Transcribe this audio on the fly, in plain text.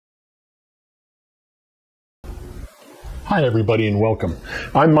Hi everybody and welcome.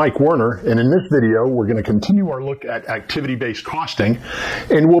 I'm Mike Werner, and in this video we're going to continue our look at activity-based costing,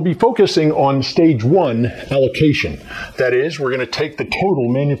 and we'll be focusing on stage 1, allocation. That is, we're going to take the total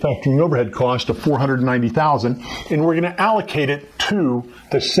manufacturing overhead cost of $490,000 and we're going to allocate it to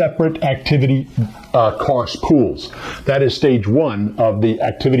the separate activity cost pools. That is stage 1 of the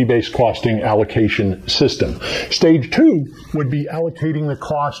activity-based costing allocation system. Stage 2 would be allocating the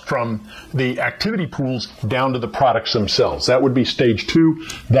cost from the activity pools down to the products themselves. That would be stage 2.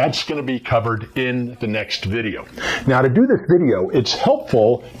 That's going to be covered in the next video. Now, to do this video, it's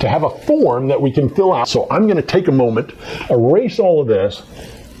helpful to have a form that we can fill out. So I'm going to take a moment, erase all of this,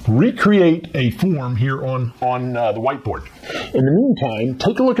 recreate a form here on the whiteboard. In the meantime,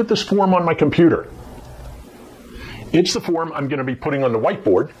 take a look at this form on my computer. It's the form I'm going to be putting on the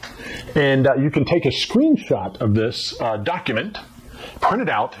whiteboard, and you can take a screenshot of this document, print it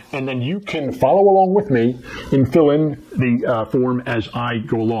out, and then you can follow along with me and fill in the form as I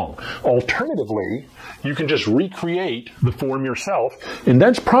go along. Alternatively, you can just recreate the form yourself, and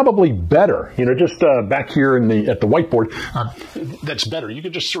that's probably better. You know, just back here at the whiteboard, that's better. You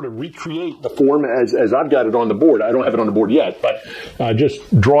can just sort of recreate the form as I've got it on the board. I don't have it on the board yet, but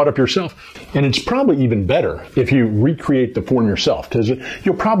just draw it up yourself. And it's probably even better if you recreate the form yourself, because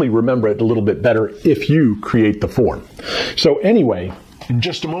you'll probably remember it a little bit better if you create the form. So anyway, in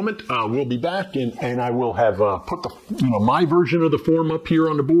just a moment, we'll be back, and I will have put my version of the form up here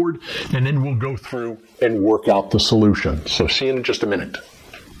on the board, and then we'll go through and work out the solution. So see you in just a minute.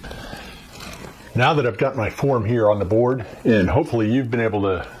 Now that I've got my form here on the board, and hopefully you've been able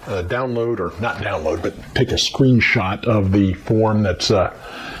to download, or not download, but take a screenshot of the form that's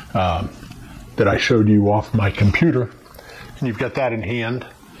that I showed you off my computer, and you've got that in hand.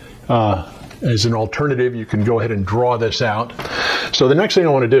 As an alternative, you can go ahead and draw this out. So the next thing I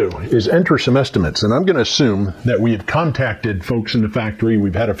want to do is enter some estimates, and I'm going to assume that we have contacted folks in the factory.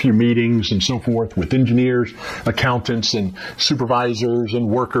 We've had a few meetings and so forth with engineers, accountants, and supervisors and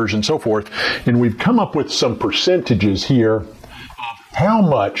workers and so forth, and we've come up with some percentages here of how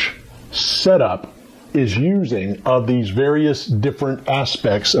much setup is using of these various different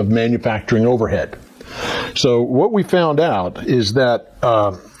aspects of manufacturing overhead. So what we found out is that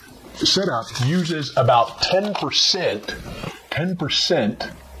setup uses about 10%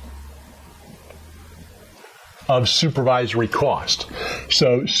 of supervisory cost.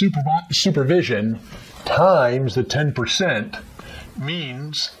 So supervision times the 10%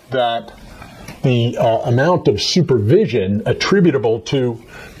 means that the amount of supervision attributable to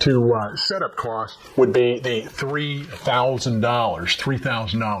setup cost would be the $3,000.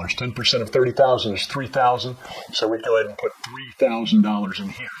 $3,000. 10% of $30,000 is $3,000. So we go ahead and put $3,000 in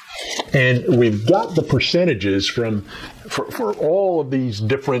here. And we've got the percentages for all of these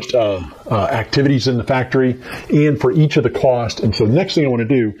different activities in the factory and for each of the costs. And so the next thing I want to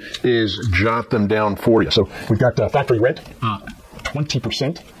do is jot them down for you. So we've got factory rent,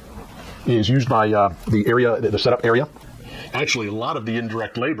 20% is used by the setup area. Actually, a lot of the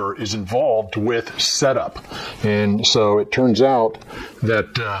indirect labor is involved with setup. And so it turns out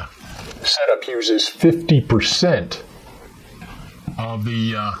that setup uses 50% of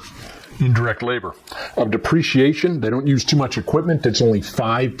the indirect labor. Of depreciation, they don't use too much equipment. It's only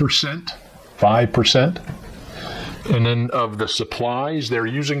 5%. 5%. And then of the supplies, they're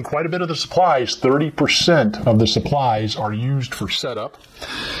using quite a bit of the supplies. 30% of the supplies are used for setup.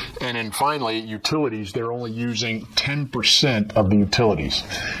 And then finally, utilities, they're only using 10% of the utilities.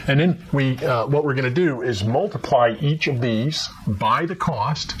 And then what we're going to do is multiply each of these by the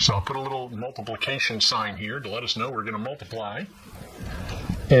cost. So I'll put a little multiplication sign here to let us know we're going to multiply.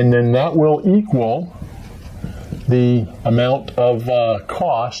 And then that will equal the amount of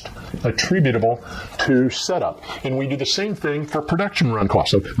cost attributable to setup. And we do the same thing for production run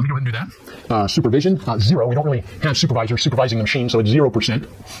costs. So let me go ahead and do that. Supervision, 0. We don't really have supervisors supervising the machine, so it's 0%.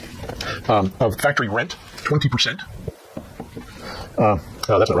 Of factory rent, 20%. Oh,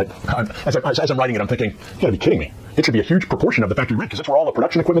 that's not right. As I'm writing it, I'm thinking, you gotta be kidding me. It should be a huge proportion of the factory rent, because that's where all the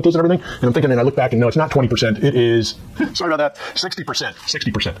production equipment is and everything. And I'm thinking, and I look back and no, it's not 20%. It is, sorry about that, 60%.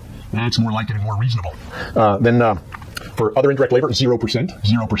 60%. That's more like it and more reasonable. Then for other indirect labor, 0%.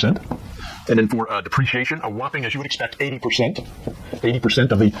 0%. And then for depreciation, a whopping, as you would expect, 80%.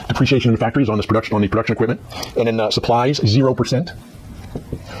 80% of the depreciation in the factory is on the production equipment. And then supplies, 0%.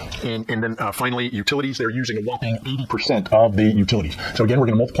 And then finally, utilities, they're using a whopping 80% of the utilities. So again, we're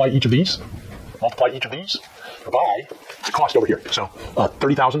going to multiply each of these by the cost over here. So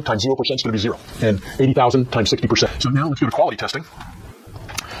 30,000 times 0% is going to be 0. And 80,000 times 60%. So now let's go to quality testing.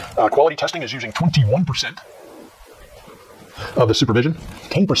 Quality testing is using 21% of the supervision,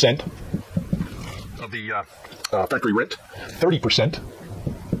 10% of the factory rent, 30%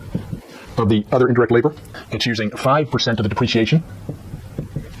 of the other indirect labor. It's using 5% of the depreciation.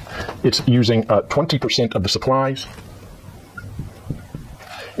 It's using 20% of the supplies.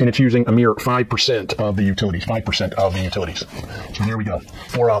 And it's using a mere 5% of the utilities, 5% of the utilities. So there we go.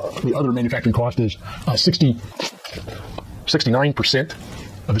 For the other manufacturing cost is 69%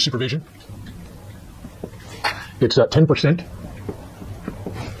 of the supervision. It's 10%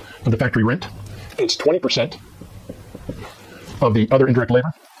 of the factory rent. It's 20% of the other indirect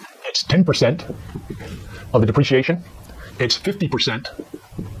labor. It's 10% of the depreciation. It's 50%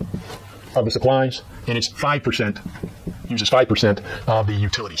 of the supplies, and it's 5%, uses 5% of the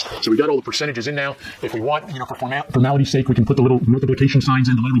utilities. So we got all the percentages in now. If we want, for formality's sake, we can put the little multiplication signs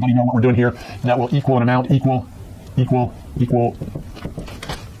in to let everybody know what we're doing here. And that will equal an amount, equal,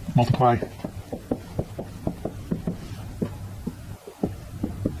 multiply.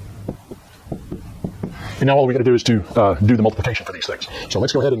 And now all we got to do is to do the multiplication for these things. So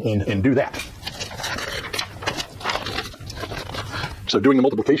let's go ahead and do that. So doing the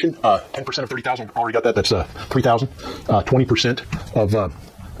multiplication, 10% of 30,000, already got that, that's 3,000. 20%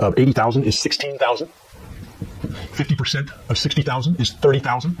 of 80,000 is 16,000. 50% of 60,000 is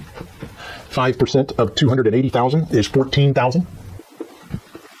 30,000. 5% of 280,000 is 14,000.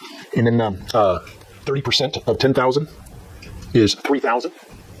 And then 30% of 10,000 is 3,000.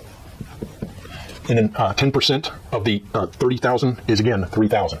 And then 10% of the 30,000 is again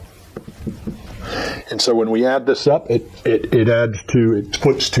 3,000. And so when we add this up, it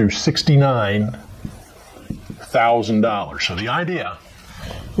puts to $69,000. So the idea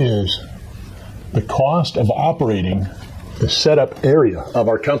is the cost of operating the setup area of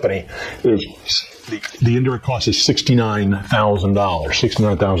our company is the indirect cost is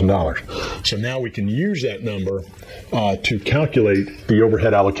 $69,000. So now we can use that number to calculate the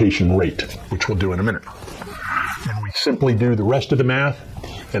overhead allocation rate, which we'll do in a minute. And we simply do the rest of the math.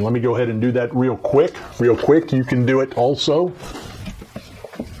 And let me go ahead and do that real quick. Real quick, you can do it also.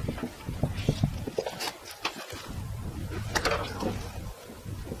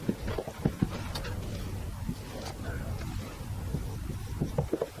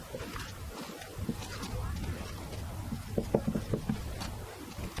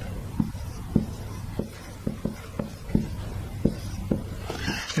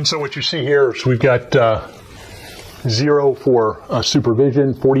 And so what you see here is we've got 0 for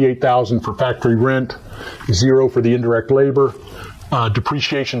supervision, 48,000 for factory rent, 0 for the indirect labor,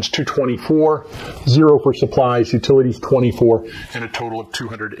 depreciation's 224, 0 for supplies, utilities 24, and a total of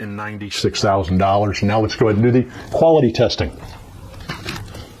 $296,000. Now let's go ahead and do the quality testing.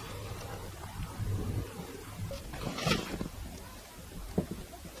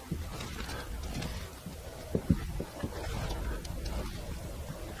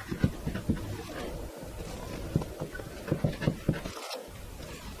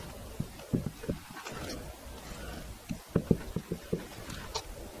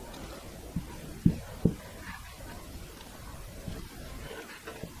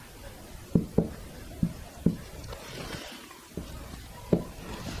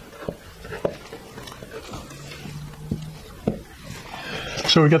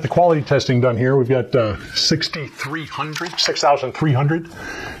 So we got the quality testing done here. We've got 6,300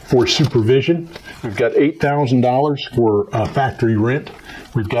 for supervision. We've got $8,000 for factory rent.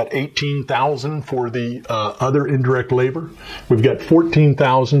 We've got $18,000 for the other indirect labor. We've got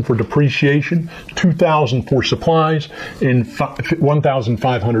 $14,000 for depreciation, $2,000 for supplies, and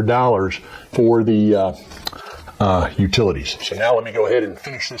 $1,500 for the utilities. So now let me go ahead and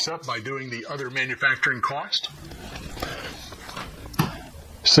finish this up by doing the other manufacturing cost.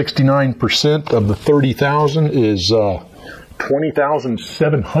 69% of the 30,000 is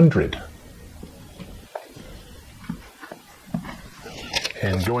 20,700.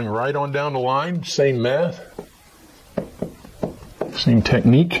 And going right on down the line, same math, same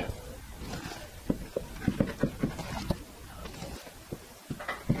technique.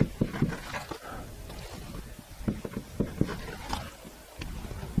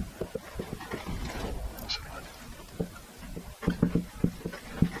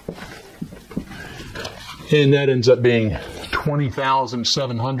 And that ends up being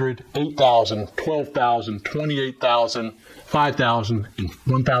 20,700, 8,000, 12,000, 28,000, 5,000, and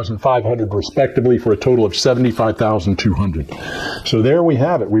 1,500 respectively for a total of 75,200. So there we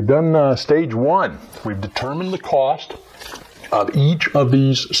have it. We've done stage one. We've determined the cost of each of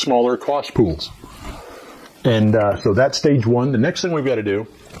these smaller cost pools. And so that's stage one. The next thing we've got to do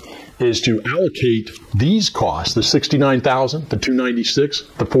is to allocate these costs, the $69,000, the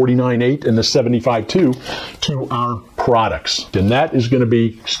 $296,000, the $49,800, and the $75,200 to our products. And that is going to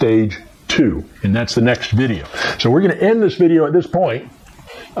be stage 2, and that's the next video. So we're going to end this video at this point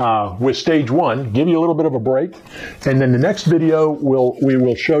with stage 1, give you a little bit of a break, and then the next video we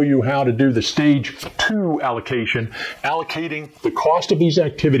will show you how to do the stage 2 allocation, allocating the cost of these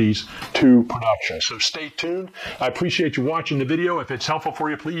activities to production. So stay tuned. I appreciate you watching the video. If it's helpful for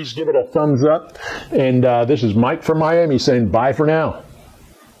you, please give it a thumbs up. And this is Mike from Miami saying bye for now.